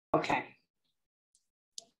Okay.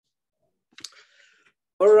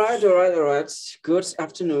 All right. Good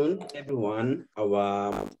afternoon, everyone.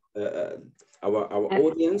 Our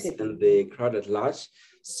audience and the crowd at large.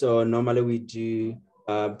 So normally we do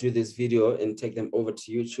this video and take them over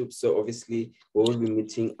to YouTube. So obviously we will be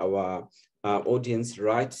meeting our audience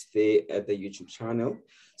right there at the YouTube channel.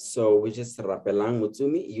 So which is Rapelang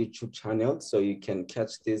Mutumi YouTube channel. So you can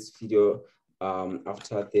catch this video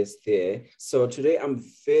after this there. So today I'm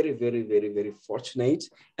very fortunate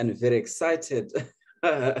and very excited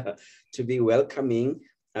to be welcoming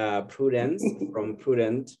Prudence from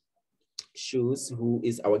Prudent Shoes, who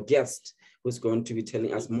is our guest, who's going to be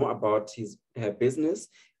telling us more about her business,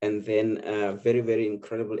 and then very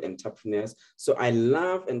incredible entrepreneurs. So I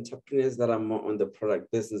love entrepreneurs that are more on the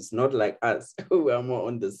product business, not like us who are more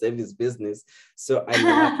on the service business. So I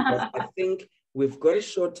love because I think we've got a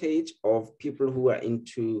shortage of people who are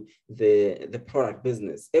into the product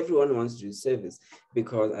business. Everyone wants to do service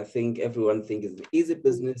because I think everyone thinks it's an easy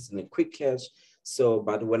business and a quick cash. So,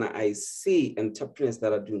 but when I see entrepreneurs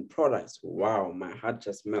that are doing products, wow, my heart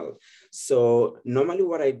just melts. So normally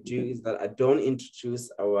what I do is that I don't introduce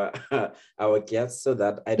our, our guests so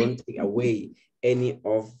that I don't take away any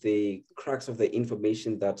of the cracks of the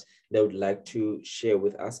information that they would like to share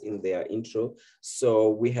with us in their intro. So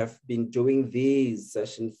we have been doing these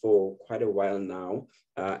sessions for quite a while now,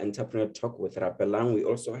 Entrepreneur Talk with Rapelang. We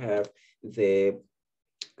also have the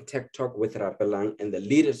Tech Talk with Rapelang and the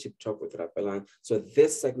Leadership Talk with Rapelang. So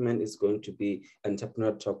this segment is going to be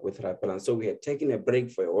Entrepreneur Talk with Rapelang. So we had taken a break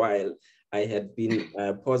for a while. I had been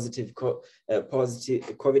COVID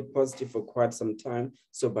positive for quite some time.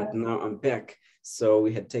 So, but now I'm back. So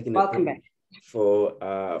we had taken a break for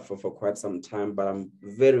quite some time, but I'm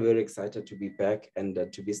very excited to be back and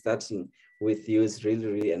to be starting with you is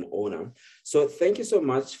really an honor. So thank you so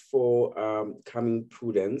much for coming,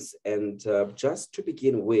 Prudence. And just to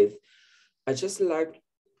begin with, I just like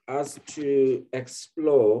us to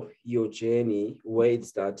explore your journey, where it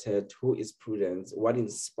started, who is Prudence, what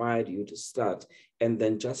inspired you to start, and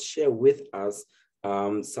then just share with us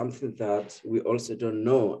something that we also don't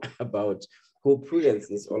know about who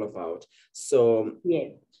Prudence is all about. So yeah,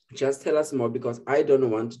 just tell us more, because I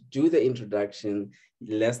don't want to do the introduction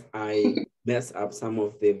lest I mess up some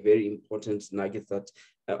of the very important nuggets that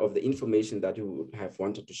of the information that you would have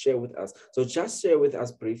wanted to share with us. So just share with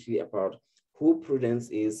us briefly about who Prudence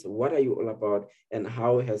is, what are you all about, and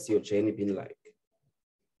how has your journey been like?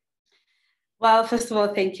 Well, first of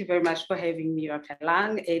all, thank you very much for having me,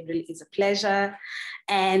 Rapelang. It really is a pleasure.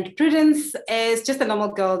 And Prudence is just a normal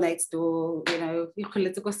girl next door, you know,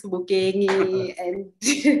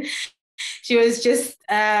 and she was just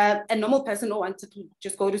a normal person who wanted to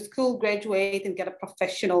just go to school, graduate, and get a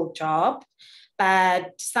professional job.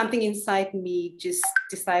 But something inside me just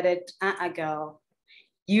decided, girl,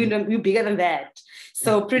 you know, you're bigger than that.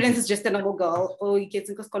 So Prudence is just a normal girl.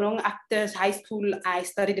 After high school, I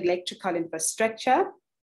studied electrical infrastructure,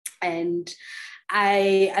 and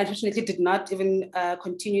I unfortunately did not even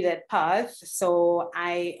continue that path. So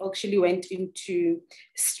I actually went into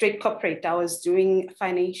straight corporate. I was doing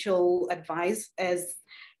financial advice as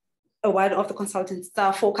one of the consultants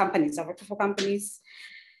for 4 companies. I worked for 4 companies.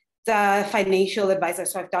 The financial advisor.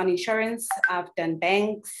 So I've done insurance, I've done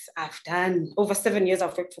banks, I've done over 7 years,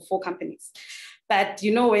 I've worked for 4 companies. But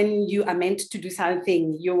you know, when you are meant to do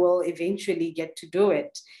something, you will eventually get to do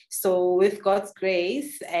it. So with God's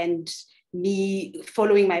grace and me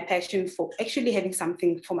following my passion for actually having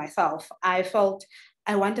something for myself, I felt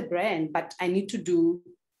I want a brand, but I need to do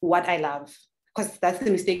what I love. Because that's the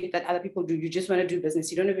mistake that other people do. You just want to do business.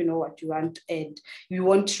 You don't even know what you want, and you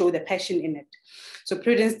won't show the passion in it. So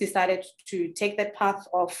Prudence decided to take that path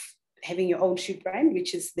of having your own shoe brand,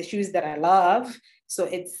 which is the shoes that I love. So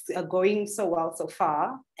it's going so well so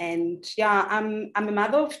far. And yeah, I'm a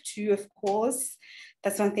mother of 2, of course.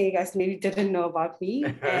 That's one thing you guys maybe didn't know about me.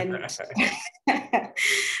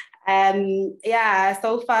 And yeah,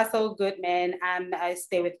 so far so good, man. I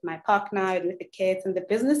stay with my partner, with the kids, and the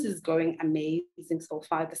business is going amazing so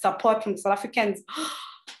far. The support from South Africans,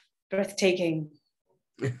 breathtaking.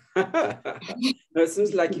 It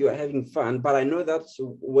seems like you are having fun, but I know that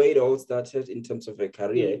where it all started in terms of a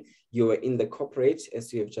career, you were in the corporate,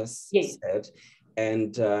 as you have just said,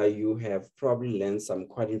 and you have probably learned some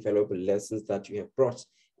quite invaluable lessons that you have brought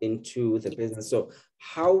into the business. So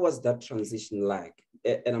how was that transition like?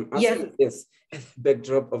 And I'm asking this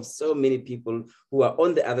backdrop of so many people who are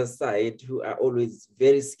on the other side, who are always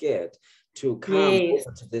very scared. to come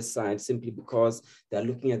over to this side simply because they're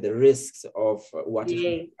looking at the risks of what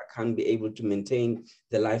if I can't be able to maintain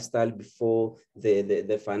the lifestyle before,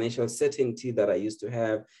 the financial certainty that I used to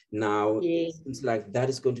have. Now it seems like that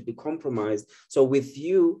is going to be compromised. So with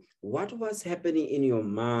you, what was happening in your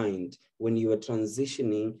mind when you were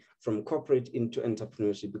transitioning from corporate into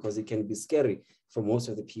entrepreneurship? Because it can be scary for most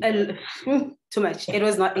of the people. Too much. It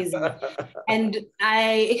was not easy. And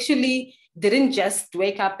I actually didn't just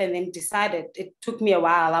wake up and then decided. It took me a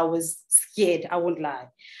while. I was scared, I won't lie.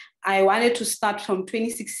 I wanted to start from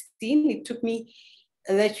 2016. It took me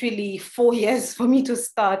literally 4 years for me to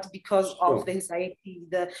start because of the anxiety,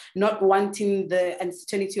 the not wanting the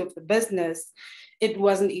uncertainty of the business. It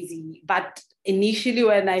wasn't easy. But initially,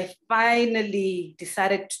 when I finally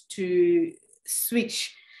decided to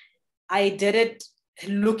switch, I did it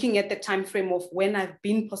looking at the time frame of when I've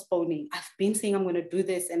been postponing. I've been saying I'm going to do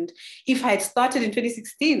this. And if I had started in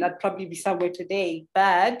 2016, I'd probably be somewhere today.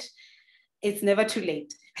 But it's never too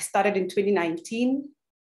late. I started in 2019.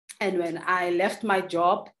 And when I left my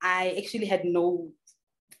job, I actually had no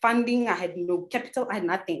funding. I had no capital. I had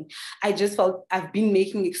nothing. I just felt I've been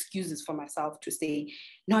making excuses for myself to say,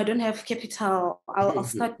 no, I don't have capital. I'll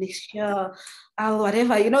start next year. I'll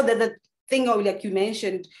whatever. You know, the thing of, like you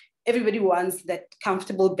mentioned, everybody wants that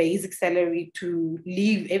comfortable basic salary to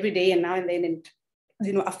live every day and now and then and,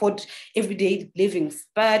 you know, afford everyday livings.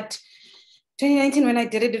 But 2019, when I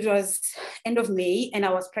did it, it was end of May and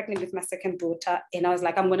I was pregnant with my second daughter. And I was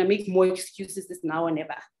like, I'm going to make more excuses this now or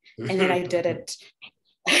never. And then I did it.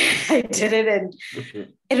 I did it and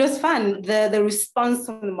it was fun. The response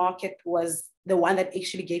from the market was the one that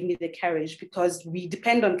actually gave me the courage because we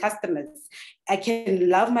depend on customers. I can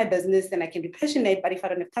love my business and I can be passionate, but if I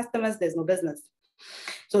don't have customers, there's no business.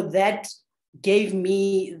 So that gave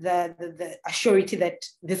me the assurity that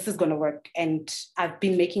this is going to work. And I've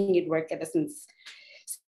been making it work ever since.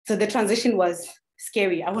 So the transition was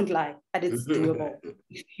scary, I won't lie, but it's doable.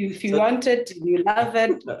 If you want it, you love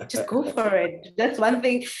it, just go for it. That's one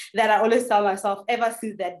thing that I always tell myself ever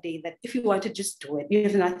since that day, that if you want to just do it. You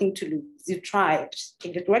have nothing to lose. You try it.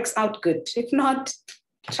 If it works out, good. If not,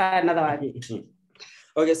 try another one.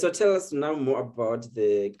 Okay, so tell us now more about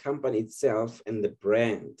the company itself and the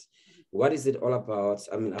brand. What is it all about?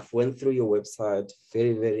 I mean, I've went through your website,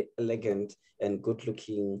 very, very elegant and good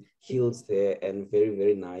looking heels there and very,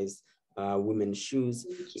 very nice women's shoes.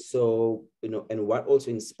 So, you know, and what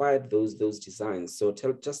also inspired those designs. So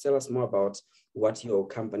just tell us more about what your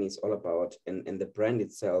company is all about and the brand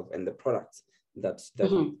itself and the products that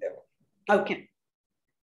you sell. Okay.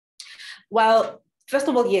 Well, first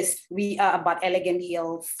of all, yes, we are about elegant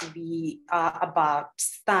heels. We are about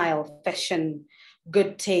style, fashion,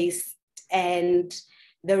 good taste. And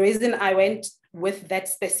the reason I went with that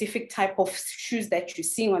specific type of shoes that you're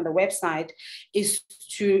seeing on the website is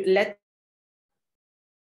to let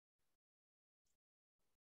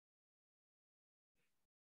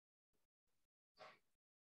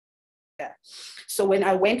So when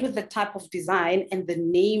I went with the type of design and the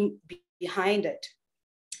name behind it,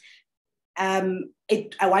 I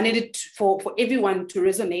wanted it for everyone to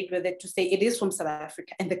resonate with it, to say it is from South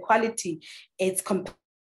Africa and the quality, it's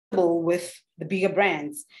compatible with the bigger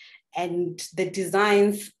brands. And the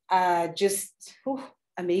designs are just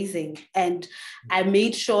amazing. And I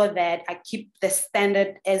made sure that I keep the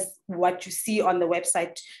standard as what you see on the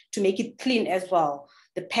website to make it clean as well.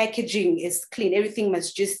 The packaging is clean. Everything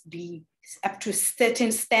must just be up to a certain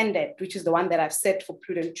standard, which is the one that I've set for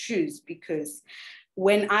Prudent shoes. Because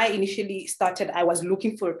when I initially started, I was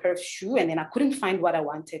looking for a pair of shoes and then I couldn't find what I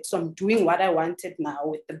wanted. So I'm doing what I wanted now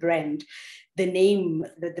with the brand. The name,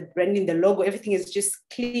 the branding, the logo, everything is just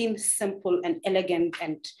clean, simple, and elegant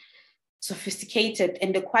and sophisticated.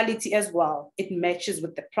 And the quality as well, it matches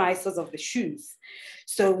with the prices of the shoes.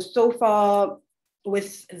 So far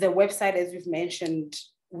with the website, as we've mentioned,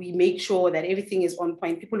 we make sure that everything is on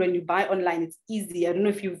point. People, when you buy online, it's easy. I don't know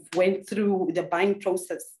if you've went through the buying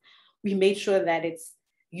process. We made sure that it's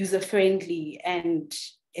user-friendly and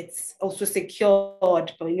it's also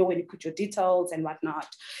secured, you know, when you put your details and whatnot.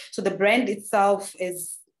 So the brand itself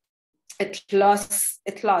is a class.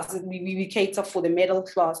 We cater for the middle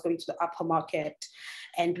class going to the upper market,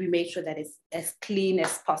 and we make sure that it's as clean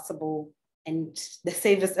as possible. And the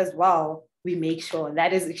service as well, we make sure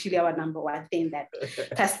that is actually our number one thing, that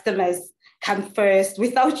customers come first.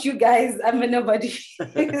 Without you guys, I'm a nobody.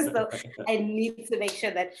 So I need to make sure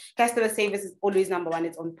that customer service is always number one.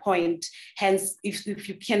 It's on point. Hence, if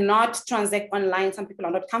you cannot transact online, some people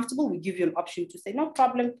are not comfortable, we give you an option to say, no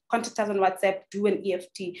problem, contact us on WhatsApp, do an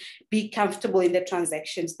EFT, be comfortable in the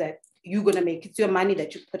transactions that you're going to make. It's your money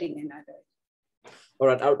that you're putting in. All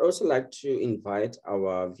right, I would also like to invite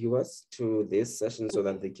our viewers to this session so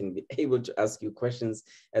that they can be able to ask you questions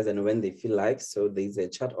as and when they feel like. So there's a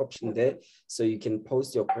chat option there. So you can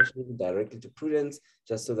post your question directly to Prudence,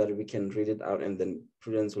 just so that we can read it out, and then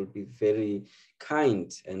Prudence will be very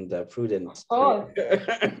kind and prudent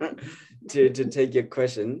to take your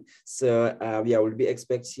question. So yeah, we'll be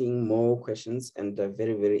expecting more questions, and a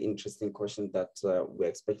very, very interesting question that we're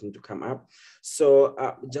expecting to come up. So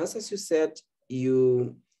just as you said,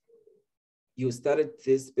 you started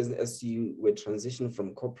this business as you were transitioning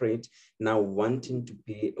from corporate, now wanting to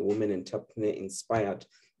be a woman entrepreneur inspired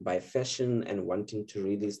by fashion and wanting to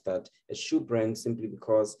really start a shoe brand simply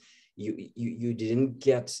because you didn't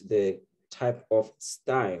get the type of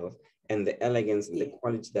style and the elegance and the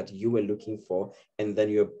quality that you were looking for, and then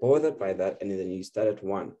you're bothered by that, and then you started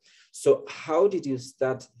one. So how did you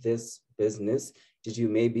start this business? Did you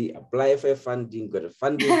maybe apply for funding, got a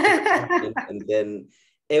funding, and then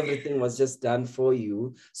everything was just done for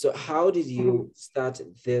you? So how did you start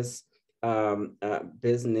this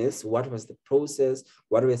business? What was the process?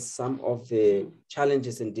 What were some of the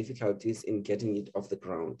challenges and difficulties in getting it off the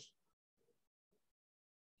ground?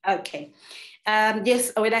 Okay.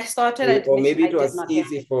 Yes, when I started, or maybe it was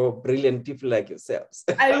easy for brilliant people like yourselves.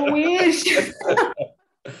 I wish.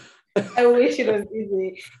 I wish it was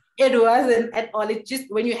easy. It wasn't at all. It just,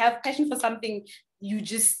 when you have passion for something, you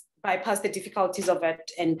just bypass the difficulties of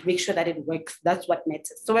it and make sure that it works. That's what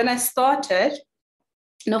matters. So when I started,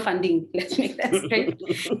 no funding, let's make that straight.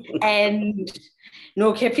 And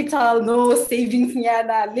no capital, no savings,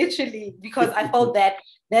 literally, because I felt that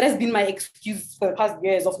has been my excuse for the past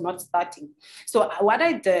years of not starting. So what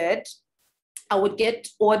I did, I would get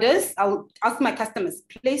orders. I'll ask my customers,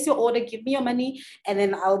 place your order, give me your money, and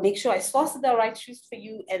then I'll make sure I source the right shoes for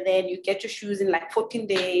you. And then you get your shoes in like 14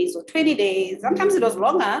 days or 20 days. Sometimes it was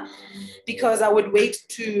longer because I would wait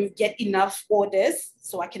to get enough orders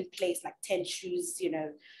so I can place like 10 shoes,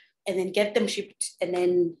 and then get them shipped. And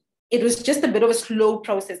then it was just a bit of a slow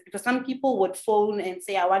process because some people would phone and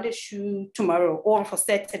say, I want a shoe tomorrow or for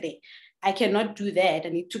Saturday. I cannot do that. I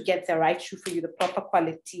need to get the right shoe for you, the proper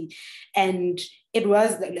quality. And it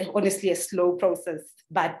was honestly a slow process,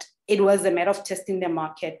 but it was a matter of testing the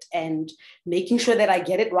market and making sure that I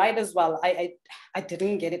get it right as well. I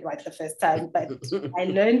didn't get it right the first time, but I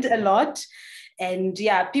learned a lot. And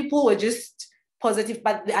yeah, people were just positive,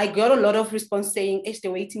 but I got a lot of response saying,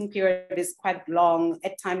 the waiting period is quite long.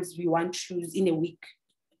 At times we want shoes in a week,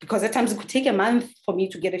 because at times it could take a month for me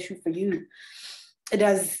to get a shoe for you. It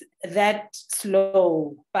was that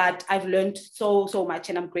slow, but I've learned so much,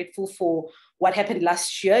 and I'm grateful for what happened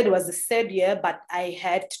last year. It was the third year, but I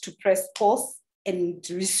had to press pause and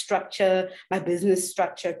restructure my business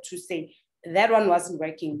structure to say that one wasn't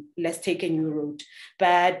working. Let's take a new road.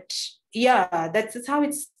 But yeah, that's how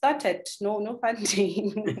it started. No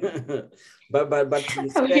funding.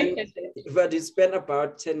 but you spent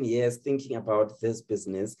about 10 years thinking about this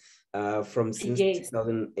business. From since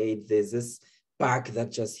 2008, there's this bug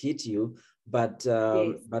that just hit you, but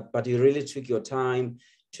you really took your time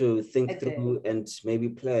to think through and maybe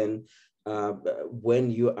plan when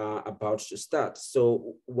you are about to start.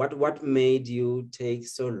 So what made you take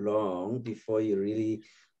so long before you really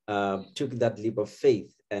took that leap of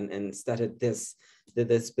faith and started this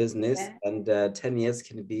business? And 10 years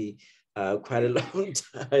can be quite a long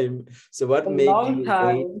time. So what made you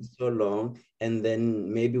wait so long, and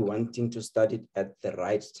then maybe wanting to start it at the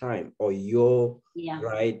right time, or your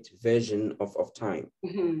right version of time?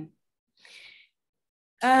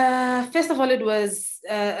 First of all, it was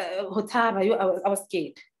I was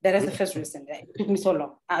scared. That is the first reason. It took me so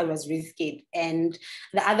long. I was really scared. And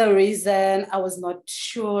the other reason, I was not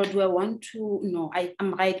sure, do I want to? No,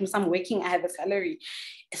 I'm right. I'm working, I have a salary.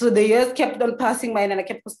 So the years kept on passing by and I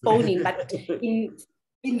kept postponing. But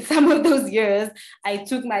in some of those years, I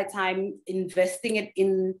took my time investing it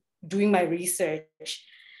in doing my research,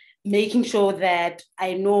 making sure that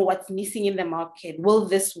I know what's missing in the market. Will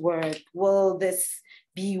this work? Will this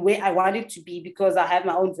be where I want it to be? Because I have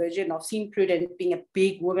my own version of seeing Prudence being a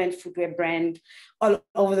big women footwear brand all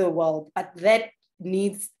over the world. But that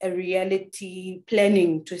needs a reality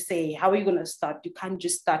planning to say, how are you going to start? You can't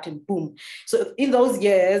just start and boom. So in those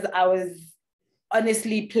years, I was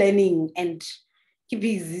honestly planning and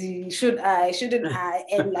busy. Should I? Shouldn't I?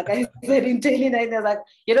 And like I said in 2019, I was like,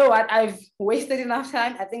 you know what? I've wasted enough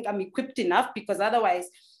time. I think I'm equipped enough, because otherwise,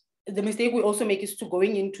 the mistake we also make is to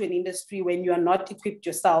going into an industry when you are not equipped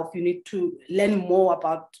yourself. You need to learn more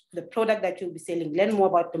about the product that you'll be selling, learn more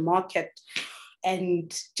about the market,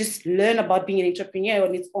 and just learn about being an entrepreneur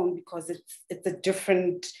on its own, because it's a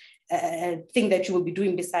different thing that you will be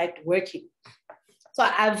doing beside working. So So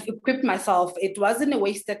I've equipped myself. It wasn't a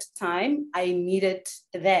wasted time. I needed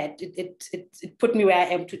that. It put me where I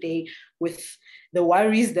am today with the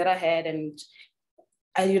worries that I had and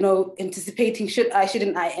anticipating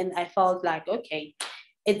shouldn't I? And I felt like, okay,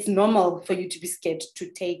 it's normal for you to be scared to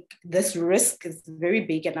take this risk. It's very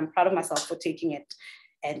big, and I'm proud of myself for taking it.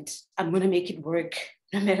 And I'm gonna make it work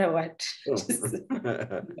no matter what.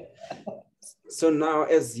 So now,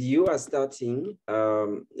 as you are starting,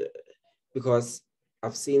 because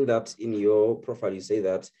I've seen that in your profile, you say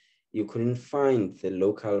that you couldn't find the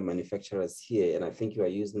local manufacturers here, and I think you are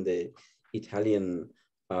using the Italian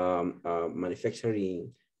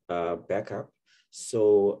manufacturing backup.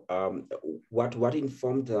 So what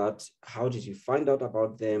informed that? How did you find out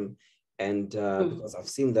about them? And because I've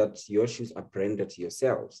seen that your shoes are branded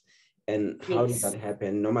yourselves. And how did that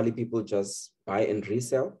happen? Normally people just buy and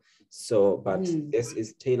resell. So, but this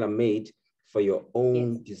is tailor-made for your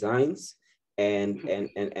own designs, and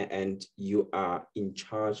you are in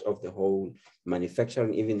charge of the whole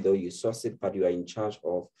manufacturing, even though you source it, but you are in charge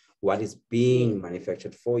of what is being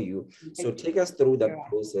manufactured for you. So take us through that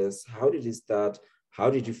process. How did it start? How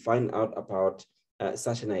did you find out about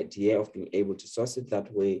such an idea of being able to source it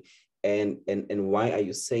that way? And why are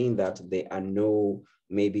you saying that there are no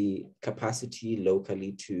maybe capacity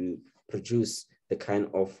locally to produce the kind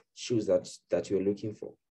of shoes that you're looking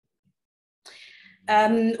for?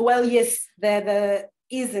 Well, yes, there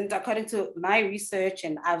isn't, according to my research,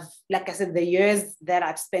 and like I said, the years that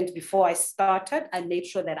I've spent before I started, I made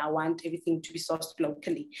sure that I want everything to be sourced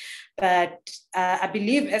locally. But I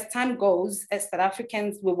believe as time goes, as South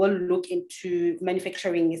Africans, we will look into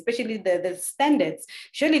manufacturing, especially the standards.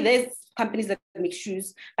 Surely there's companies that make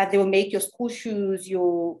shoes, but they will make your school shoes,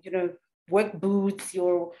 your work boots,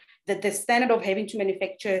 the standard of having to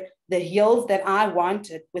manufacture the heels that I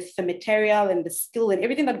wanted with the material and the skill and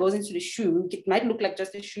everything that goes into the shoe. It might look like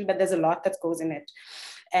just a shoe, but there's a lot that goes in it.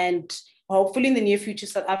 And hopefully in the near future,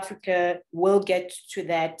 South Africa will get to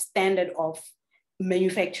that standard of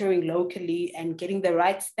manufacturing locally and getting the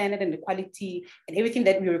right standard and the quality and everything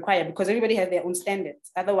that we require, because everybody has their own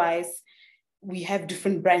standards. Otherwise, we have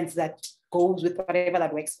different brands that goes with whatever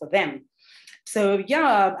that works for them. So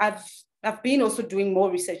yeah, I've been also doing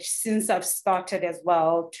more research since I've started as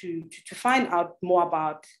well to find out more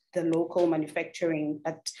about the local manufacturing.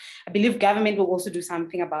 But I believe government will also do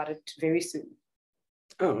something about it very soon.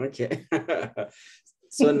 Oh, okay.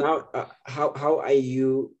 So now, how are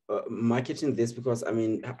you marketing this? Because I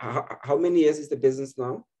mean, how many years is the business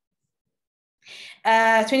now?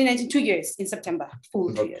 2019, 2 years in September,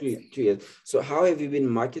 full 2 years. 2 years. So how have you been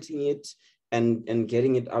marketing it and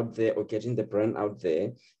getting it out there, or getting the brand out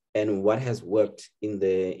there? And what has worked in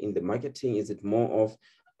the marketing? Is it more of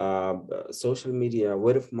social media,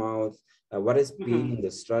 word of mouth? What has been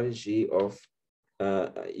the strategy of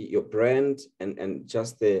your brand and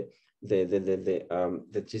just the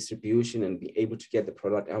distribution and be able to get the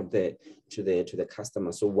product out there to the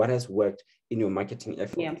customer? So what has worked in your marketing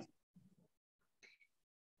effort? Yeah.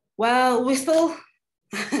 Well, we're still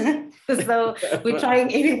so we're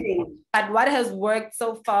trying everything. But what has worked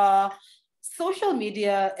so far? Social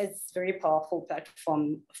media is a very powerful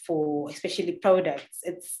platform for especially products.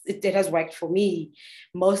 It has worked for me,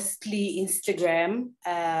 mostly Instagram.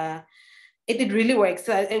 It really works.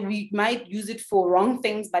 We might use it for wrong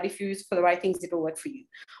things, but if you use it for the right things, it will work for you.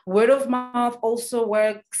 Word of mouth also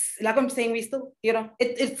works. Like I'm saying, we still,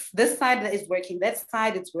 it's this side that is working, that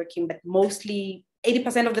side it's working, but mostly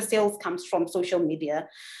 80% of the sales comes from social media.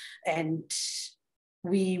 And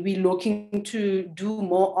we're looking to do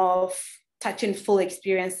more of touch and feel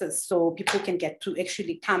experiences, so people can get to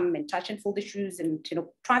actually come and touch and feel the shoes and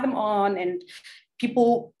try them on. And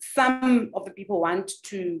some of the people want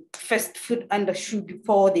to first foot on the shoe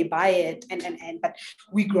before they buy it, but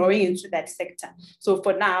we're growing into that sector. So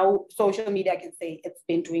for now, social media, I can say it's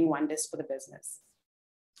been doing wonders for the business.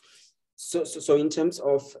 So in terms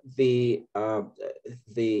of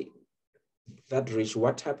that reach,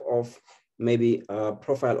 what type of maybe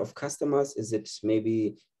profile of customers? Is it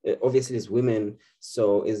maybe obviously it's women,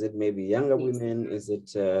 so is it maybe younger women? Is it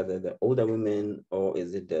the older women, or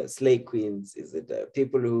is it the slave queens? Is it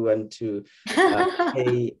people who want to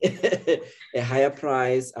pay a higher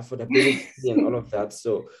price, affordability, and all of that?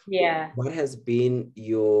 So yeah, what has been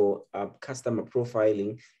your customer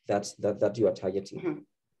profiling that you are targeting?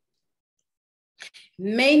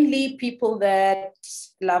 Mainly people that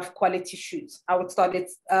love quality shoes. I would start it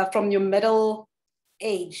from your middle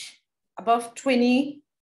age, above 20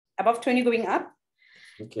 going up.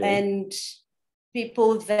 Okay. And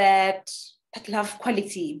people that love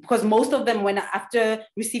quality, because most of them, when after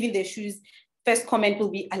receiving their shoes, first comment will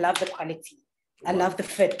be, I love the quality. I love the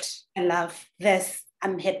fit. I love this.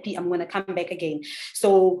 I'm happy. I'm going to come back again.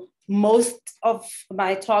 So most of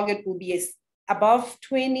my target will be above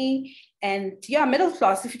 20 and middle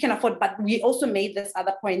class if you can afford. But we also made this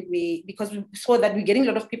other point because we saw that we're getting a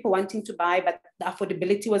lot of people wanting to buy, but the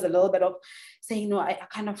affordability was a little bit of saying, no, I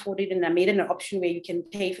can't afford it. And I made an option where you can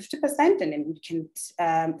pay 50% and then you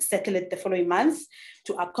can settle it the following months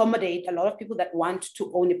to accommodate a lot of people that want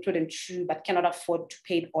to own a Prudent shoe but cannot afford to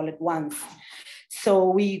pay it all at once.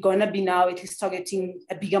 So we're going to be now at least targeting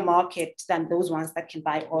a bigger market than those ones that can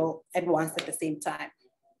buy all at once at the same time.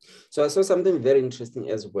 So I saw something very interesting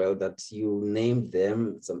as well, that you named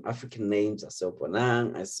them some African names. I saw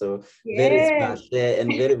Bonang, I saw very special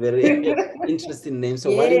and very, very interesting names.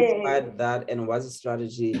 So what inspired that and what's the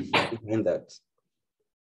strategy behind that?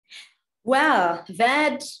 Well,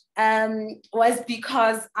 that was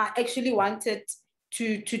because I actually wanted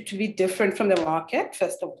to be different from the market,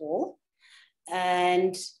 first of all,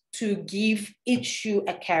 and to give each shoe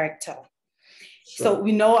a character. Sure. So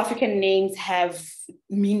we know African names have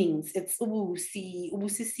meanings. It's Ubusi,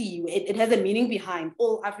 Ubusisi. It has a meaning behind.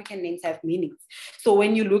 All African names have meanings. So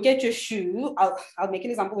when you look at your shoe, I'll make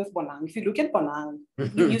an example with Bonang. If you look at Bonang,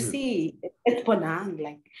 you see it's Bonang.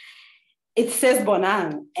 Like it says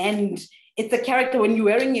Bonang, and it's a character. When you're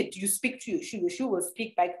wearing it, you speak to your shoe will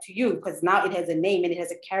speak back to you because now it has a name and it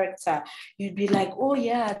has a character. You'd be like, oh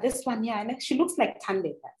yeah, this one, yeah, and she looks like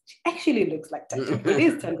Tande. She actually looks like Tande. It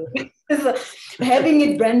is Tande. So having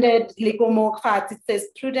it branded, it says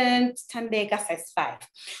Prudent Tandeka size 5.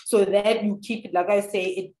 So that you keep it, like I say,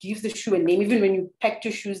 it gives the shoe a name. Even when you pack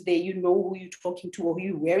your shoes there, you know who you're talking to or who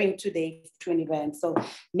you're wearing today to an event. So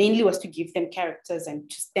mainly was to give them characters and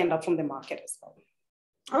to stand out from the market as well.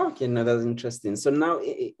 Okay, now that's interesting. So now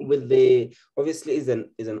with the, obviously is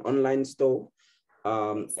an online store,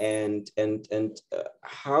 and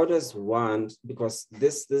how does one, because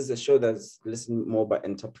this is a show that's listened more by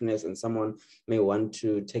entrepreneurs and someone may want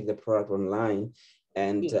to take the product online,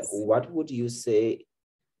 and what would you say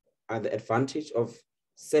are the advantage of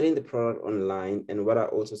selling the product online, and what are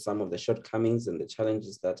also some of the shortcomings and the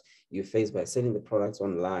challenges that you face by selling the products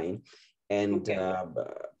online? And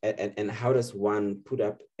and how does one put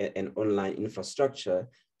up an online infrastructure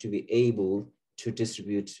to be able to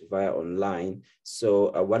distribute via online?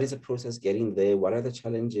 So what is the process getting there? What are the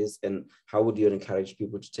challenges? And how would you encourage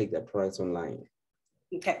people to take their products online?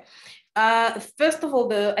 Okay. First of all,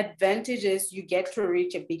 the advantage is you get to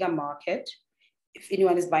reach a bigger market. If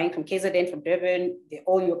anyone is buying from KZN, from Durban, they're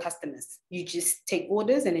all your customers. You just take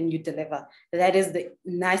orders and then you deliver. That is the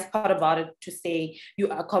nice part about it, to say you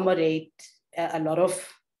accommodate a lot of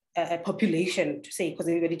population, to say, because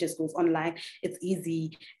everybody just goes online. It's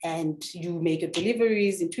easy and you make your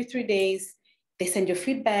deliveries in 2-3 days. They send your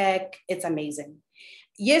feedback. It's amazing.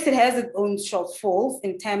 Yes, it has its own shortfalls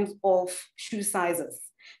in terms of shoe sizes.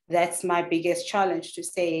 That's my biggest challenge, to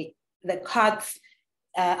say the carts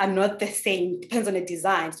are not the same, depends on the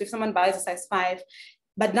design. So if someone buys a size 5,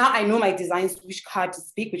 but now I know my designs, which card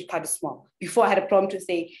is big, which card is small. Before I had a problem to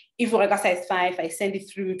say, if we're a size 5, I send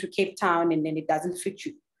it through to Cape Town and then it doesn't fit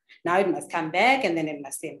you. Now it must come back and then it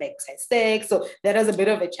must send back size 6. So that was a bit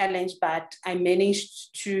of a challenge, but I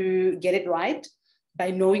managed to get it right by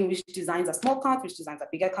knowing which designs are small cards, which designs are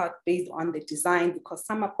bigger cards based on the design, because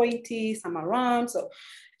some are pointy, some are round. So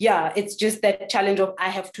yeah, it's just that challenge of I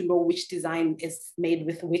have to know which design is made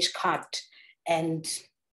with which card. And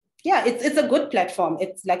yeah, it's a good platform.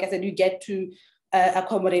 It's like I said, you get to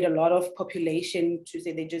accommodate a lot of population, to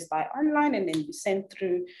say they just buy online and then you send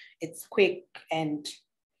through. It's quick and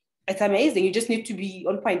it's amazing. You just need to be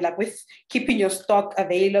on point, like with keeping your stock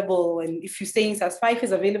available. And if you're saying size 5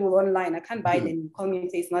 is available online, I can't buy it, then you call me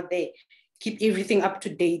and say it's not there. Keep everything up to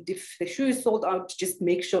date. If the shoe is sold out, just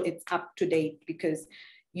make sure it's up to date, because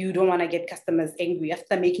you don't want to get customers angry.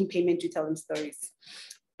 After making payment, you tell them stories.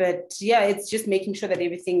 But yeah, it's just making sure that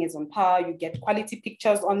everything is on par. You get quality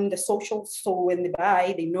pictures on the socials, so when they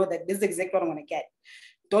buy, they know that this is exactly what I want to get.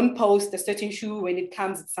 Don't post a certain shoe, when it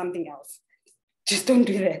comes, it's something else. Just don't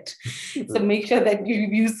do that. So make sure that you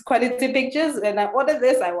use quality pictures. When I order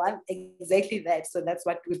this, I want exactly that. So that's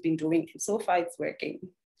what we've been doing. And so far, it's working.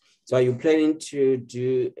 So are you planning to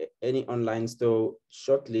do any online store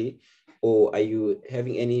shortly, or are you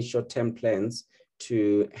having any short-term plans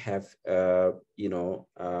to have,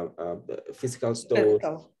 physical stores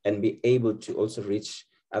and be able to also reach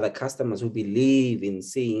other customers who believe in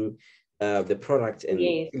seeing the product and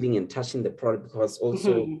feeling and touching the product? Because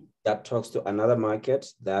also that talks to another market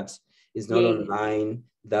that is not online,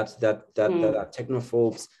 that are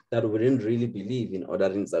technophobes that wouldn't really believe in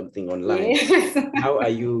ordering something online. How are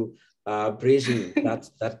you bridging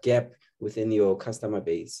that gap within your customer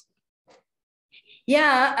base?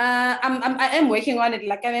 Yeah, I am working on it.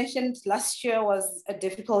 Like I mentioned, last year was a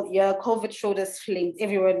difficult year. COVID showed us flames.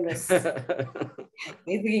 Everyone was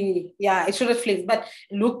basically, yeah, it showed us flames. But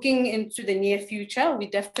looking into the near future, we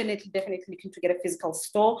definitely looking to get a physical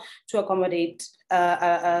store to accommodate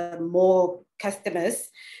more customers,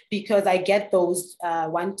 because I get those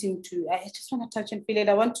wanting to, I just want to touch and feel it.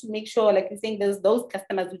 I want to make sure, like you're saying, there's those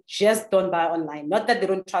customers who just don't buy online. Not that they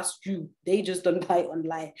don't trust you, they just don't buy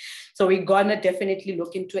online. So we're gonna definitely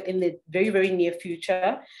look into it in the very, very near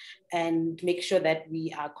future and make sure that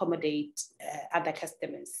we accommodate other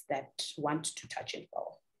customers that want to touch and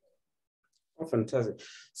go. Oh, fantastic.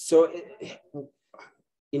 So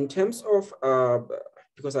in terms of,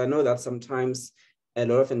 because I know that sometimes a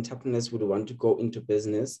lot of entrepreneurs would want to go into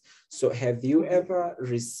business. So have you ever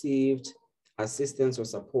received assistance or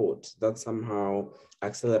support that somehow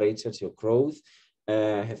accelerated your growth?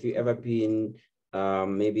 Have you ever been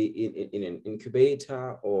maybe in an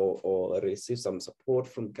incubator or received some support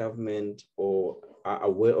from government, or are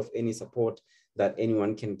aware of any support that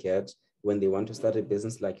anyone can get when they want to start a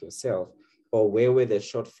business like yourself? Or where were the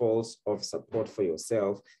shortfalls of support for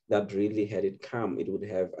yourself that really, had it come, it would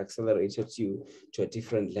have accelerated you to a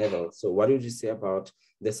different level? So what would you say about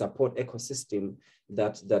the support ecosystem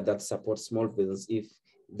that supports small business, if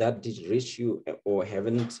that did reach you, or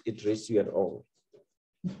haven't it reached you at all?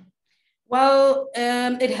 Well,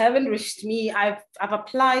 it haven't reached me. I've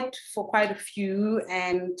applied for quite a few,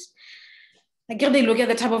 and again, they look at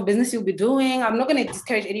the type of business you'll be doing. I'm not going to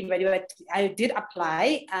discourage anybody, but I did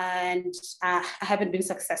apply and I haven't been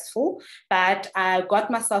successful. But I got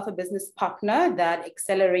myself a business partner that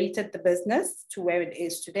accelerated the business to where it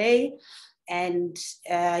is today. And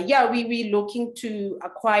yeah, we're looking to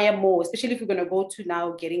acquire more, especially if we're going to go to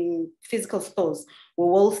now getting physical stores. We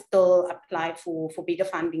will still apply for bigger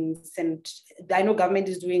fundings. And I know government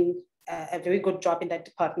is doing a very good job in that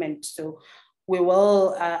department. So we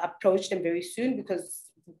will approach them very soon, because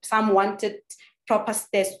some wanted proper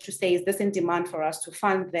steps to say, is this in demand for us to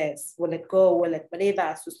fund this? Will it go? Will it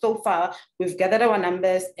whatever? So far, we've gathered our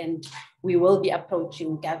numbers and we will be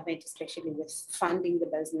approaching government, especially with funding the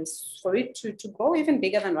business for it to grow even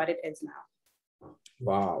bigger than what it is now.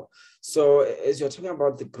 Wow. So as you're talking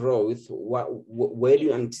about the growth, where do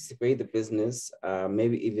you anticipate the business,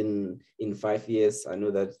 maybe even in 5 years? I know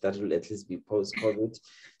that that will at least be post-COVID.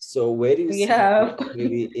 So where do you see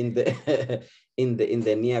maybe in the in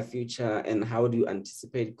the near future, and how do you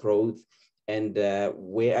anticipate growth? And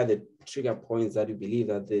where are the trigger points that you believe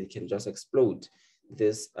that they can just explode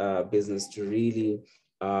this business to really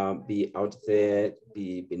be out there,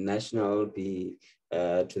 be national, be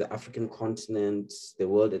to the African continent, the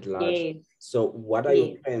world at large? Yes. So what are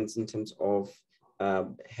your plans in terms of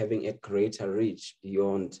having a greater reach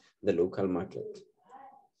beyond the local market?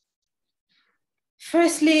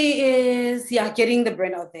 Firstly is, getting the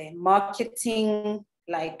brand out there, marketing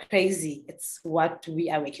like crazy. It's what we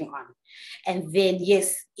are working on. And then,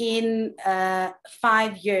 yes, in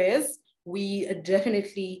 5 years, we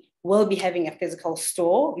definitely will be having a physical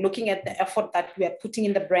store, looking at the effort that we are putting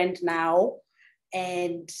in the brand now.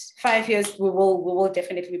 And 5 years, we will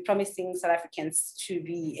definitely be promising South Africans to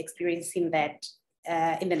be experiencing that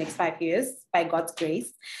in the next 5 years, by God's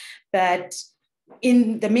grace. But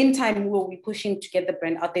in the meantime, we'll be pushing to get the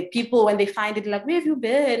brand out there. People, when they find it, like, where have you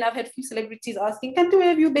been? I've had a few celebrities asking, Kanti, where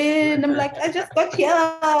have you been? I'm like, I just got here.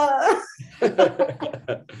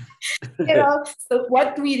 You know, so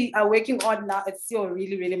what we are working on now, it's still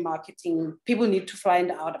really, really marketing. People need to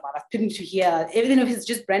find out about us, people need to hear, even if it's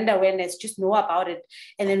just brand awareness, just know about it.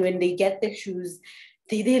 And then when they get the shoes,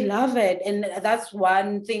 they love it. And that's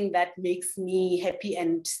one thing that makes me happy,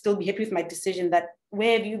 and still be happy with my decision, that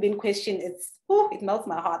where have you been question, it melts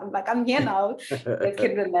my heart. I'm like, I'm here now, I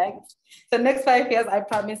can relax. So next 5 years, I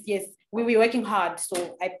promise, yes, we'll be working hard.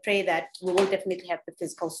 So I pray that we will definitely have the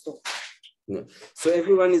physical store. Yeah. So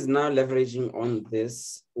everyone is now leveraging on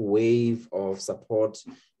this wave of support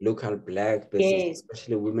local Black business,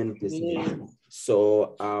 especially women business.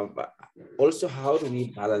 So also, how do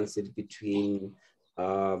we balance it between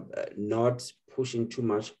not pushing too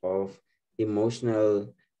much of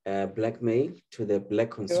emotional blackmail to the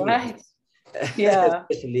Black consumer? Right. Yeah.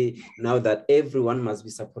 Especially now that everyone must be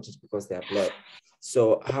supported because they are Black.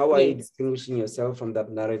 So how are you distinguishing yourself from that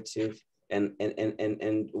narrative?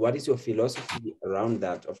 And what is your philosophy around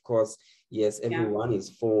that? Of course, yes, everyone is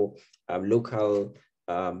for local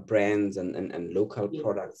brands and local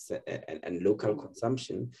products and local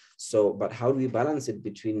consumption. So, but how do we balance it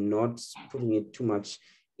between not putting it too much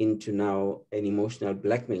into now an emotional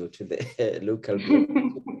blackmail to the local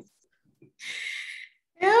brand?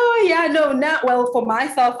 Oh, Yeah, no, not well, for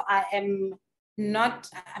myself, I'm not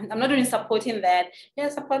really supporting that. Yeah,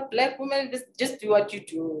 support Black women, just do what you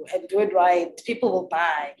do and do it right. People will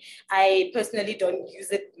buy. I personally don't use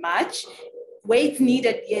it much. Where it's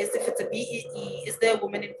needed, yes. If it's a BEE, is there a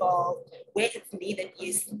woman involved? Where it's needed,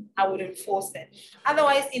 yes, I would enforce it.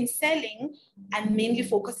 Otherwise, in selling, I'm mainly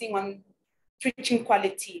focusing on preaching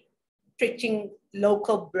quality, preaching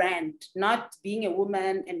local brand, not being a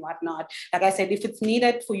woman and whatnot. Like I said, if it's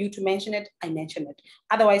needed for you to mention it, I mention it.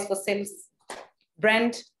 Otherwise, for sales,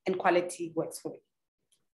 brand and quality works for me.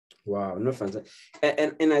 Wow, no fantastic.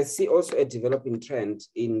 And I see also a developing trend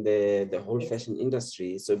in the whole fashion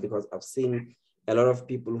industry. So because I've seen a lot of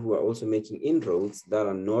people who are also making inroads that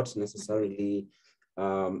are not necessarily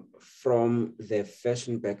from the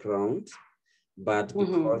fashion background, but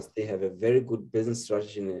because they have a very good business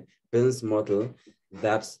strategy and a business model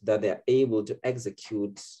that they're able to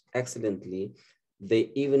execute excellently,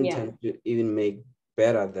 they even tend to even make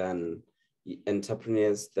better than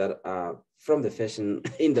entrepreneurs that are from the fashion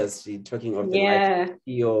industry, talking of the likes of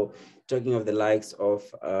Theo, talking of the likes of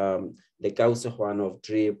the Kausa Juan of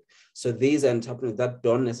Drip. So these are entrepreneurs that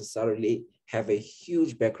don't necessarily have a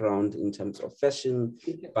huge background in terms of fashion,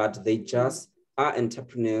 but they just are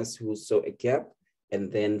entrepreneurs who saw a gap and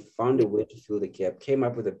then found a way to fill the gap, came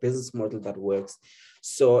up with a business model that works.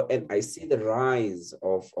 So, and I see the rise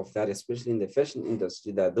of that, especially in the fashion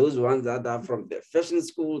industry, that those ones that are from the fashion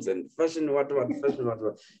schools and fashion what.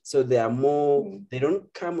 So they are more, they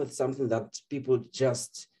don't come with something that people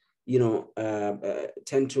just,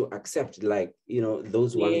 tend to accept, like,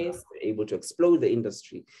 those ones that are able to explode the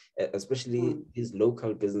industry, especially these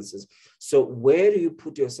local businesses. So where do you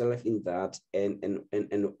put yourself in that? And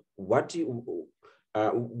what do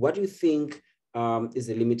you think is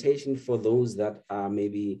a limitation for those that are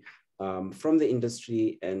maybe from the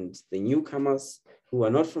industry, and the newcomers who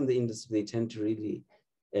are not from the industry, they tend to really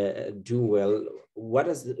do well? What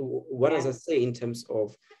does that say in terms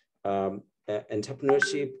of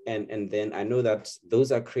entrepreneurship? And then I know that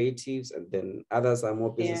those are creatives, and then others are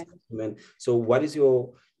more business acumen. So what is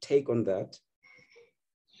your take on that?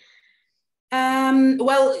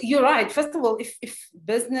 Well, you're right. First of all, if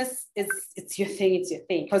business it's your thing, it's your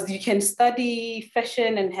thing. Because you can study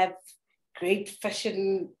fashion and have great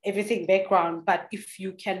fashion, everything background, but if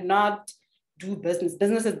you cannot do business,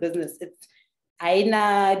 business is business. It's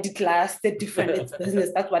aina class, the different, it's business,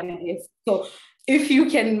 that's what it is. So if you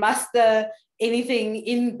can master anything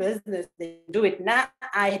in business, then do it. Now,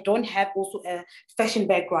 I don't have also a fashion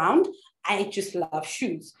background. I just love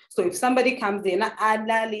shoes. So if somebody comes in, I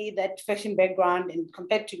that fashion background, and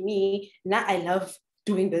compared to me, now I love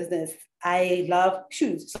doing business. I love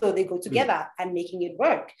shoes. So they go together and making it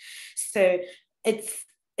work. So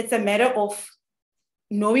it's a matter of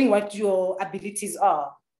knowing what your abilities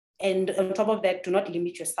are. And on top of that, do not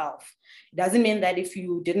limit yourself. It doesn't mean that if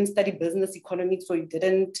you didn't study business economics or you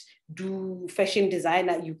didn't do fashion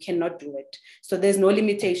designer, you cannot do it. So there's no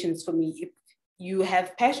limitations for me. If you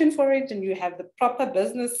have passion for it and you have the proper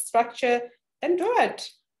business structure, then do it.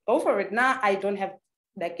 Go for it. Now, I don't have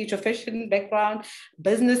like a fashion background.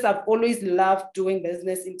 Business, I've always loved doing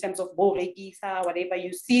business in terms of whatever.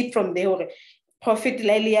 You see it from there. Profit,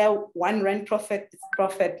 Lelia, 1 rand profit is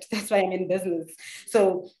profit. That's why I'm in business.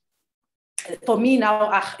 So for me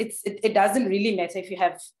now, it doesn't really matter if you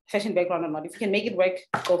have fashion background or not. If you can make it work,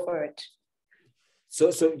 go for it. So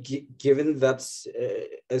given that,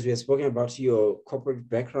 as we have spoken about your corporate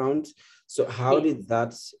background, so how did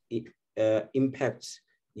that impact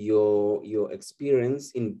your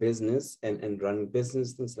experience in business and running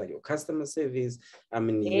business, things like your customer service? I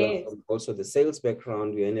mean, you're also the sales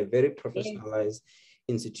background, you're in a very professionalized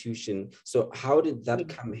institution. So how did that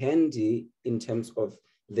come handy in terms of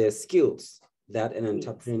the skills that an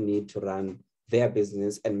entrepreneur need to run their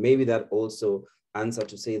business? And maybe that also answer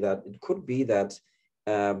to say that it could be that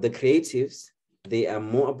the creatives, they are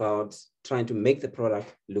more about trying to make the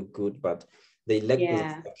product look good, but they lack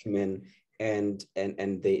business acumen, and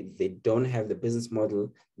they don't have the business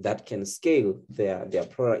model that can scale their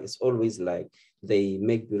product. It's always like they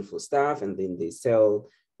make beautiful stuff and then they sell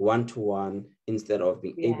one-to-one instead of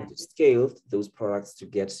being able to scale those products to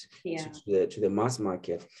get to the mass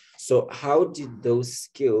market. So how did those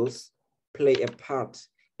skills play a part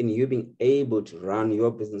in you being able to run your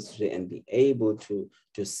business today and be able to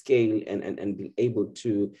scale and be able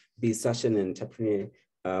to be such an entrepreneur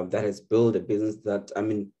that has built a business that, I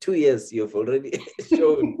mean, 2 years, you've already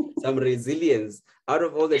shown some resilience out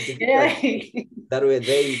of all the difficulties that were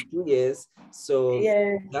there in 2 years. So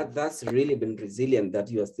that's really been resilient that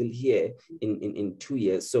you are still here in 2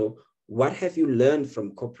 years. So what have you learned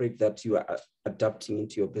from corporate that you are adapting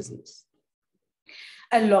into your business?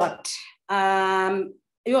 A lot. A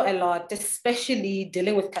lot, especially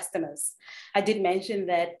dealing with customers. I did mention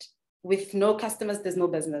that with no customers, there's no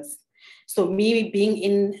business. So me being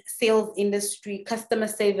in sales industry, customer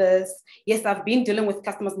service, yes, I've been dealing with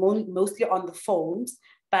customers mostly on the phones,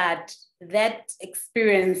 but that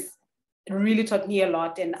experience really taught me a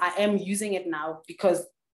lot, and I am using it now because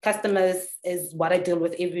customers is what I deal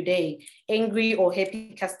with every day. Angry or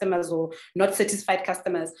happy customers or not satisfied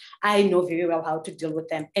customers, I know very well how to deal with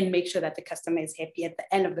them and make sure that the customer is happy at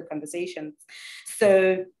the end of the conversation.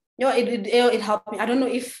 So, it helped me. I don't know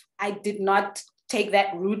if I did not take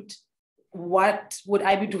that route, what would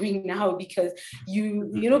I be doing now? Because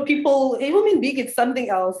people, human being, it's something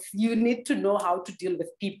else. You need to know how to deal with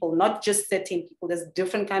people, not just certain people. There's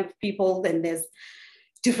different kind of people, and there's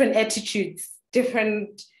different attitudes,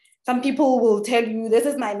 some people will tell you, this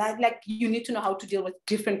is my life. Like, you need to know how to deal with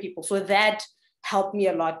different people. So that helped me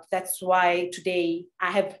a lot. That's why today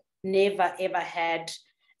I have never, ever had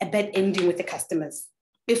a bad ending with the customers.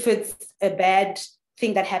 If it's a bad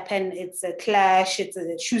thing that happened, it's a clash, it's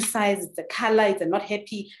a shoe size, it's a color, it's a not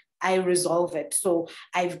happy, I resolve it. So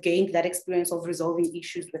I've gained that experience of resolving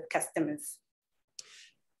issues with customers.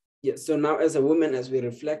 Yeah, so now as a woman, as we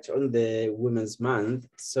reflect on the Women's Month,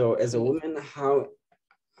 so as a woman,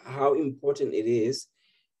 how important it is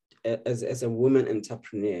as a woman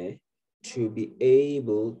entrepreneur to be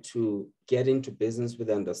able to get into business with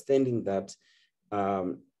the understanding that,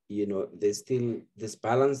 there's still this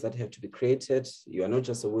balance that have to be created. You are not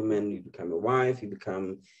just a woman, you become a wife, you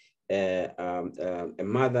become a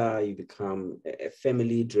mother, you become a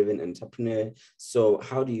family-driven entrepreneur. So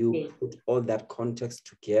how do you put all that context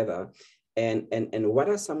together? And what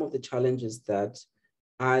are some of the challenges that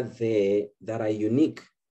are there that are unique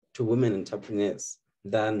to women entrepreneurs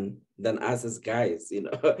than us as guys,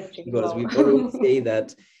 because we always say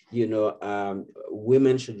that,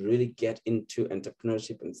 women should really get into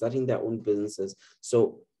entrepreneurship and starting their own businesses.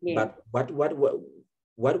 So, but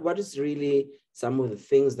what is really some of the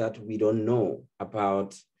things that we don't know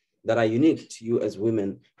about that are unique to you as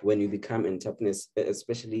women when you become entrepreneurs,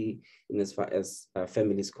 especially in as far as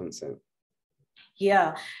family is concerned?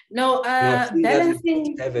 Yeah, no, balancing.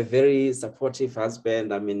 You have a very supportive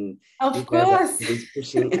husband. I mean, of course, he's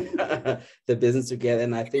pushing the business together,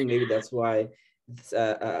 and I think maybe that's why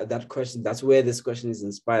that's where this question is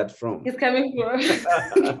inspired from. It's coming from.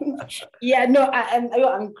 Yeah, no,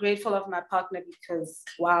 I'm grateful of my partner because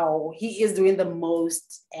wow, he is doing the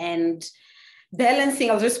most and balancing.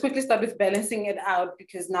 I'll just quickly start with balancing it out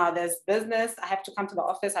because now there's business. I have to come to the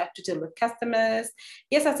office. I have to deal with customers.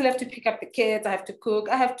 Yes, I still have to pick up the kids. I have to cook.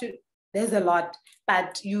 There's a lot,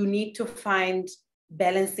 but you need to find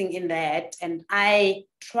balancing in that. And I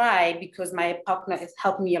try because my partner has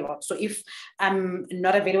helped me a lot. So if I'm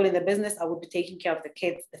not available in the business, I would be taking care of the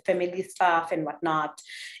kids, the family stuff and whatnot.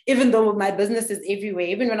 Even though my business is everywhere,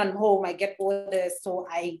 even when I'm home, I get orders. So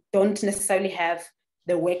I don't necessarily have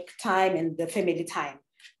the work time and the family time.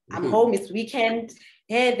 I'm home, it's weekend.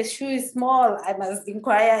 Hey, the shoe is small. I must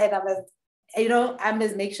inquire and I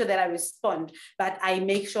must make sure that I respond. But I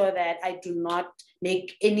make sure that I do not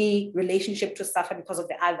make any relationship to suffer because of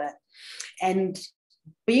the other. And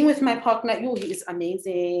being with my partner, he is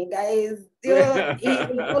amazing, guys. He's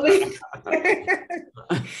always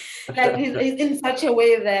like he's in such a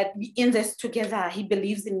way that we in this together. He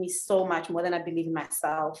believes in me so much more than I believe in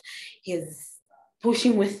myself. He's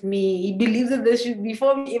pushing with me. He believes in this.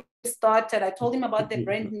 Before we even started, I told him about the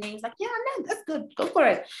brand names. Like, yeah, man, that's good. Go for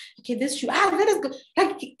it. Okay, this shoe. That is good.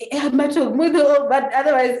 Like, but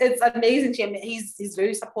otherwise, it's amazing. He's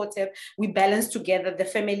very supportive. We balance together the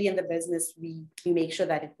family and the business. We make sure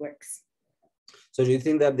that it works. So, do you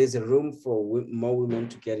think that there's a room for more women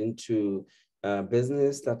to get into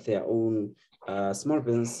business, start their own small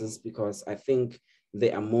businesses? Because I think they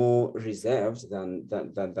are more reserved than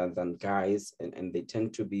guys, and they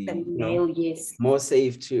tend to be more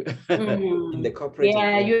safe to in the corporate.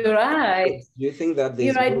 Yeah, you're right. Do you think that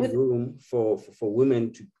there's room for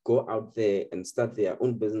women to go out there and start their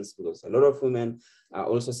own business? Because a lot of women are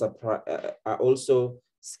also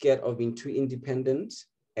scared of being too independent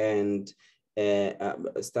and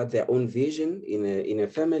start their own vision in a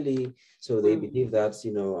family. So they believe that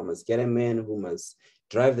I must get a man who must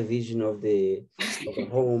drive the vision of the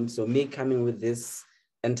home. So me coming with this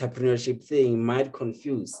entrepreneurship thing might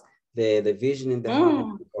confuse the vision in the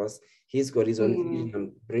house because he's got his own vision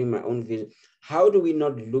and bring my own vision. How do we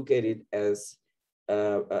not look at it as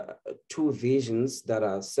two visions that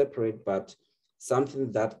are separate, but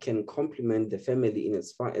something that can complement the family in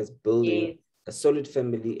as far as building a solid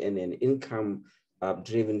family and an income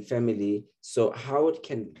driven family. So how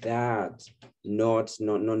can that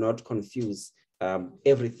not confuse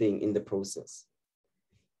everything in the process?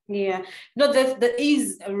 Yeah, no, there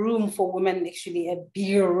is a room for women, actually, a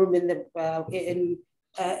bigger room in the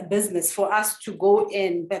business for us to go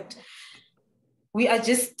in, but we are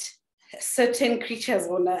just certain creatures.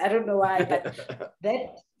 I don't know why, but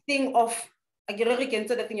that thing of I get against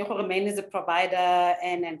the thing of man is a provider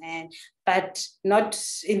and but not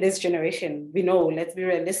in this generation. We know, let's be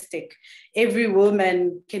realistic. Every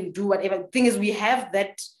woman can do whatever. The thing is, we have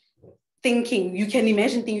that thinking, you can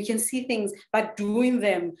imagine things, you can see things, but doing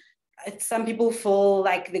them, some people feel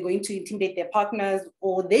like they're going to intimidate their partners,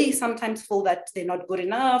 or they sometimes feel that they're not good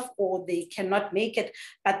enough or they cannot make it.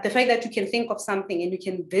 But the fact that you can think of something and you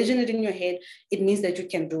can vision it in your head, it means that you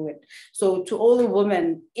can do it. So to all the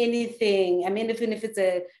women, anything, I mean, even if it's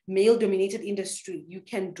a male-dominated industry, you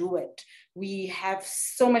can do it. We have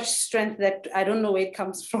so much strength that I don't know where it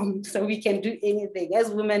comes from. So we can do anything. As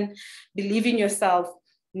women, believe in yourself.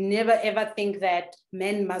 Never ever think that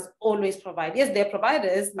men must always provide. Yes, they're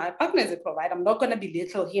providers. My partner is a provider. I'm not going to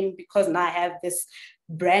belittle him because now I have this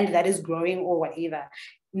brand that is growing or whatever.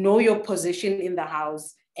 Know your position in the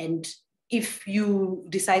house. And if you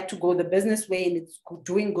decide to go the business way and it's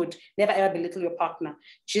doing good, never ever belittle your partner.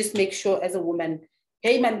 Just make sure as a woman,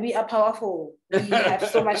 hey man, we are powerful. We have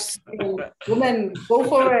so much strength. Women, go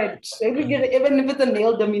for it. Even if it's a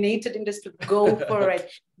male-dominated industry, go for it.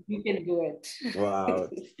 You can do it. Wow.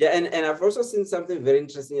 Yeah, and I've also seen something very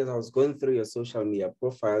interesting as I was going through your social media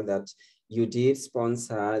profile, that you did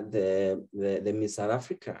sponsor the Miss South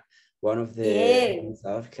Africa, one of the Miss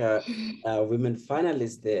South Africa women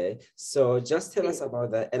finalists there. So just tell us about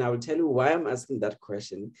that, and I will tell you why I'm asking that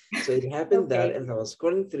question. So it happened that as I was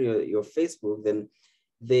scrolling through your Facebook, then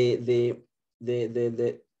the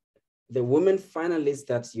woman finalist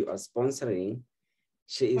that you are sponsoring,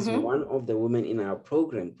 she is one of the women in our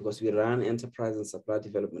program, because we run enterprise and supply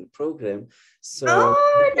development program. So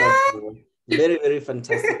very, very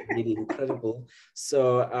fantastic, really incredible.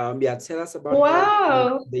 So yeah, tell us about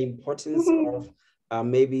how the importance of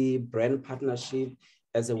maybe brand partnership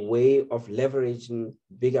as a way of leveraging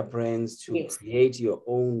bigger brands to create your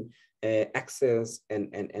own access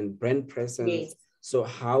and brand presence. So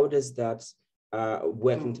how does that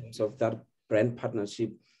work in terms of that brand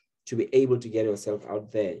partnership to be able to get yourself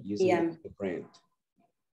out there using the brand?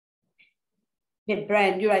 The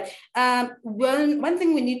brand, you're right. One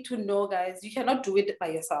thing we need to know, guys, you cannot do it by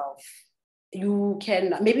yourself. You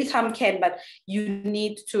can, maybe some can, but you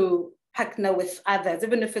need to partner with others,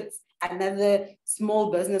 even if it's another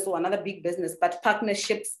small business or another big business, but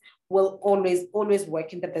partnerships will always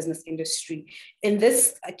work in the business industry. In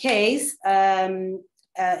this case,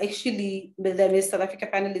 actually, the Miss South Africa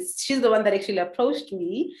panelist, she's the one that actually approached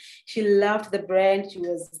me. She loved the brand. She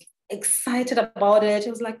was excited about it. She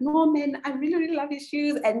was like, no, man, I really, really love your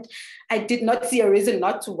shoes. And I did not see a reason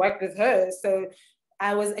not to work with her. So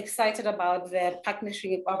I was excited about the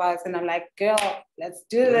partnership of us. And I'm like, girl, let's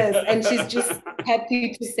do this. And she's just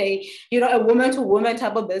happy to say, you know, a woman to woman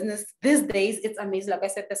type of business. These days, it's amazing. Like I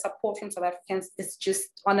said, the support from South Africans is just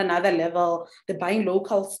on another level. The buying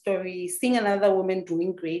local stories, seeing another woman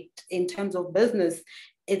doing great in terms of business,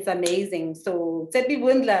 it's amazing. So Tsepi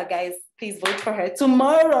Windler, guys, please vote for her.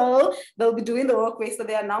 Tomorrow, they'll be doing the walkway. So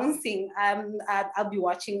they're announcing, I'll be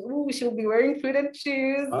watching. Ooh, she'll be wearing Prudence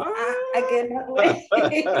shoes. I cannot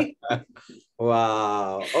wait.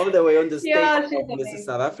 Wow. All the way on the stage of Mrs.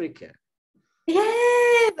 South Africa.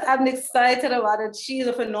 Yes, I'm excited about it. She's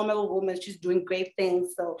a phenomenal woman. She's doing great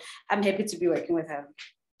things. So I'm happy to be working with her.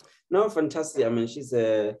 No, fantastic. I mean, she's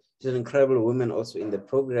an incredible woman also in the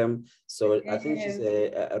program. So I think she's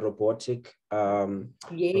a robotics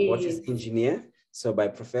engineer. So by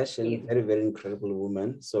profession, very, very incredible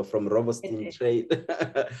woman. So from roboting trade.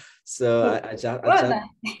 So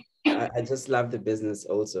I just love the business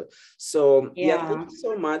also. So yeah, thank you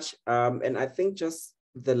so much. And I think just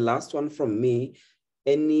the last one from me,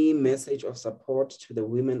 any message of support to the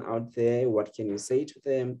women out there? What can you say to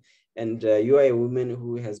them? And you are a woman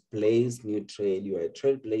who has blazed new trail. You are a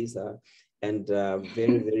trailblazer, and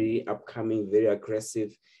very, very upcoming, very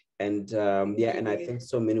aggressive. And and I think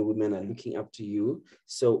so many women are looking up to you.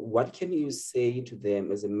 So what can you say to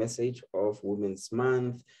them as a message of Women's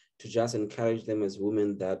Month, to just encourage them as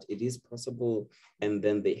women that it is possible, and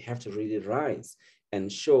then they have to really rise and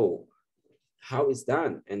show how it's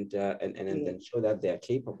done, and then show that they are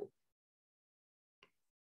capable?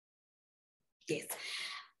 Yes.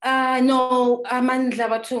 No, Amandla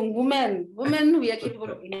Batung, women, we are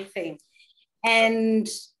capable of anything. And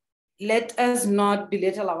let us not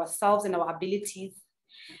belittle ourselves and our abilities.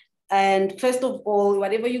 And first of all,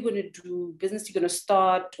 whatever you're going to do, business you're going to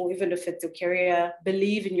start, or even if it's a career,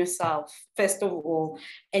 believe in yourself, first of all,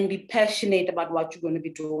 and be passionate about what you're going to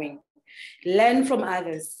be doing. Learn from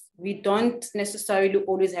others. We don't necessarily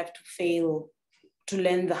always have to fail to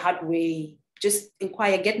learn the hard way. Just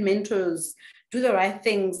inquire, get mentors, do the right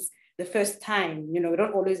things the first time. You know, we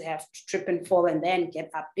don't always have to trip and fall and then get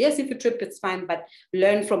up. Yes, if you trip, it's fine, but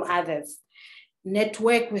learn from others.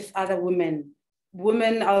 Network with other women.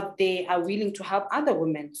 Women out there are willing to help other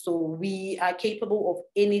women. So we are capable of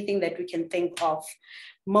anything that we can think of.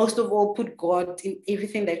 Most of all, put God in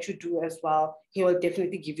everything that you do as well. He will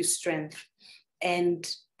definitely give you strength. And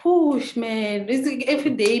push, man.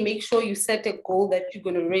 Every day, make sure you set a goal that you're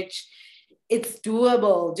going to reach. It's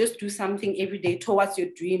doable. Just do something every day towards your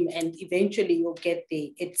dream, and eventually you'll get there.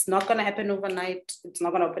 It's not going to happen overnight. It's not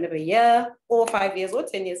going to happen over a year or 5 years or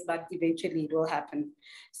 10 years, but eventually it will happen.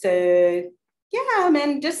 So yeah,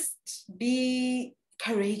 man, just be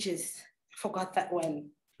courageous. I forgot that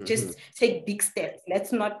one. Just take big steps.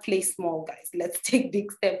 Let's not play small, guys. Let's take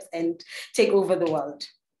big steps and take over the world.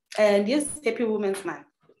 And yes, happy Women's Month.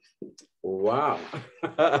 Wow.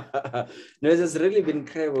 No, it has really been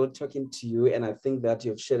incredible talking to you. And I think that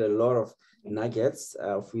you've shared a lot of nuggets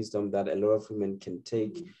of wisdom that a lot of women can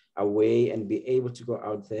take away and be able to go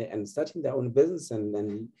out there and starting their own business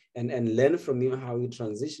and learn from you how you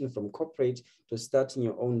transition from corporate to starting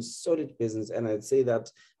your own solid business. And I'd say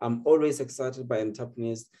that I'm always excited by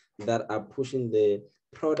entrepreneurs that are pushing the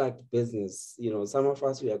product business. You know, some of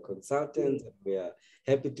us, we are consultants, and we are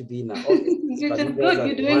happy to be in our office. You're just good.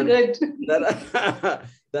 You're doing good.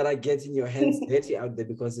 That are getting your hands dirty out there,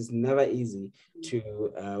 because it's never easy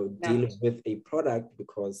to deal with a product,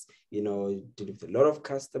 because, you know, you deal with a lot of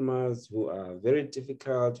customers who are very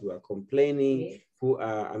difficult, who are complaining, who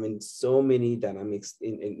are, I mean, so many dynamics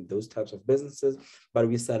in those types of businesses. But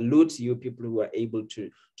we salute you, people who are able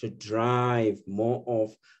to drive more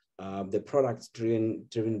of the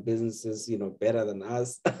product-driven businesses, you know, better than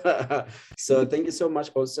us. So thank you so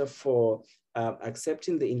much also for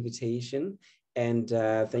accepting the invitation. And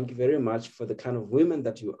thank you very much for the kind of women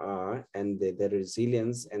that you are, and the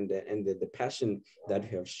resilience and the passion that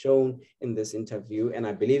you have shown in this interview. And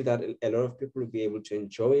I believe that a lot of people will be able to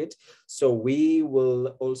enjoy it. So we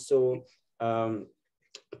will also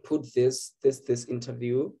put this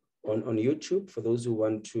interview on YouTube for those who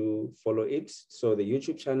want to follow it. So the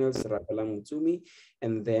YouTube channel is Rapelang Mutsumi,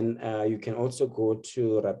 and then you can also go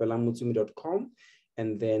to rapelangmutsumi.com,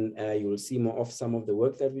 and then you will see more of some of the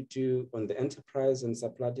work that we do on the enterprise and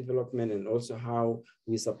supply development, and also how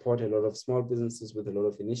we support a lot of small businesses with a lot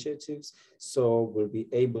of initiatives. So we'll be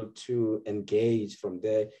able to engage from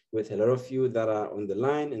there with a lot of you that are on the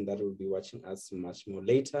line and that will be watching us much more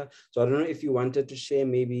later. So I don't know if you wanted to share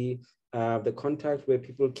maybe the contact where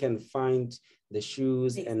people can find the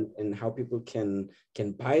shoes, and how people can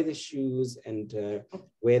buy the shoes, and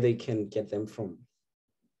where they can get them from.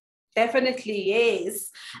 Definitely,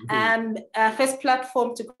 yes. First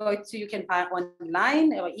platform to go to, you can buy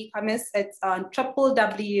online or e-commerce. It's on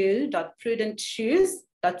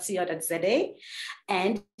www.prudentshoes.co.za.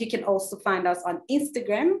 And you can also find us on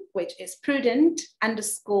Instagram, which is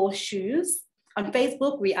prudent_shoes. On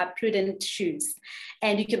Facebook, we are Prudent Shoes.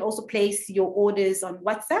 And you can also place your orders on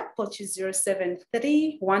WhatsApp, which is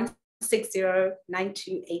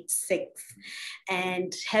 073-160-9286.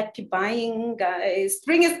 And happy buying, guys.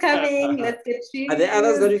 Spring is coming. Let's get shoes. Are there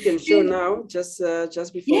others that you can show now, just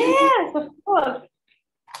before? Yes, of course.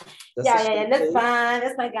 Yeah, that's fine.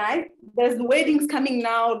 That's fine, guys. There's weddings coming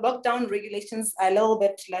now. Lockdown regulations are a little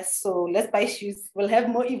bit less, so let's buy shoes. We'll have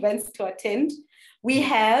more events to attend. We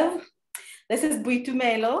have... This is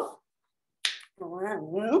Buitumelo.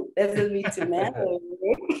 This is Buitumelo.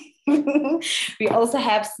 We also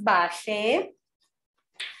have Sbahle.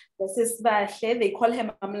 This is Sbahle. They call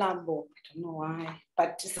him Amlambo. I don't know why,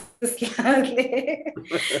 but this is lovely.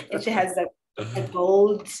 And she has a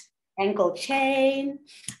gold ankle chain.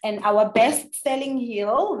 And our best-selling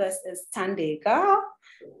heel, this is Tandeka.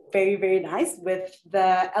 Very, very nice, with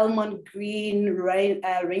the almond green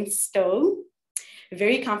rhinestone.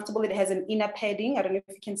 Very comfortable. It has an inner padding. I don't know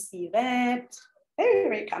if you can see that. Very,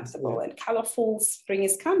 very comfortable and colorful. Spring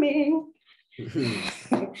is coming.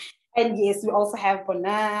 And yes, we also have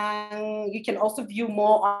Bonang. You can also view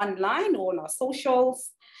more online or on our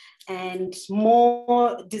socials. And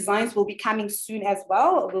more designs will be coming soon as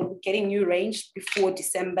well. We'll be getting new range before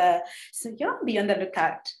December. So yeah, be on the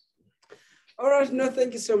lookout. All right, no,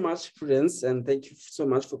 thank you so much, Prudence. And thank you so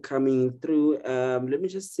much for coming through. Let me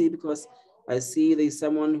just see, because I see there's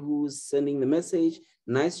someone who's sending the message.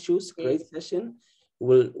 Nice shoes, great session.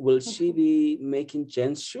 Will she be making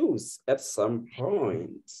gents shoes at some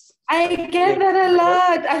point? I get that a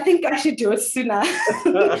lot. I think I should do it sooner.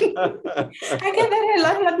 I get that a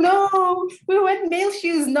lot. Like, no, we want male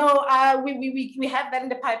shoes. No, we have that in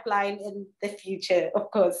the pipeline in the future, of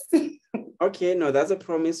course. Okay, no, that's a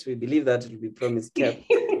promise. We believe that it will be promise kept.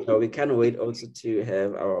 So we can't wait also to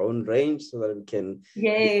have our own range so that we can be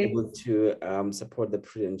able to support the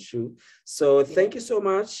Prudence shoe. So thank you so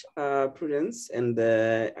much, Prudence. And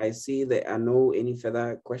I see there are no any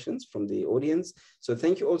further questions from the audience. So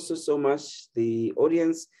thank you also so much, the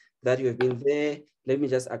audience, that you have been there. Let me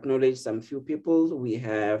just acknowledge some few people. We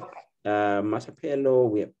have Matapelo,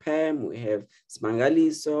 we have Pam, we have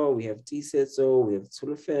Smangaliso, we have Tisetso, we have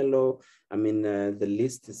Tulufelo. I mean, the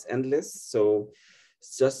list is endless. So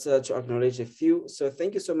just to acknowledge a few. So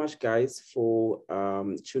thank you so much, guys, for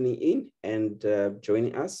tuning in and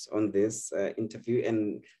joining us on this interview.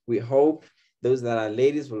 And we hope those that are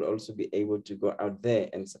ladies will also be able to go out there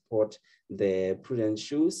and support the Prudence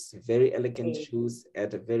shoes, very elegant shoes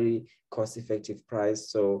at a very cost-effective price.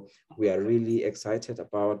 So we are really excited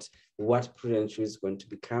about what Prudence shoes is going to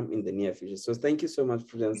become in the near future. So thank you so much,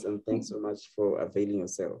 Prudence, and thanks so much for availing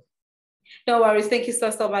yourself. No worries. Thank you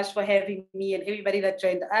so much for having me, and everybody that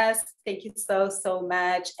joined us. Thank you so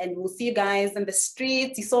much. And we'll see you guys in the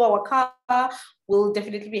streets. You saw our car. We'll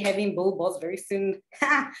definitely be having billboards very soon.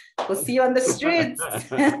 We'll see you on the streets.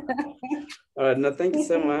 All right. No, thank you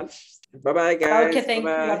so much. Bye-bye, guys. Okay, thank you,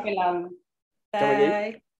 Rapelang.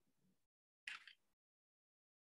 Bye.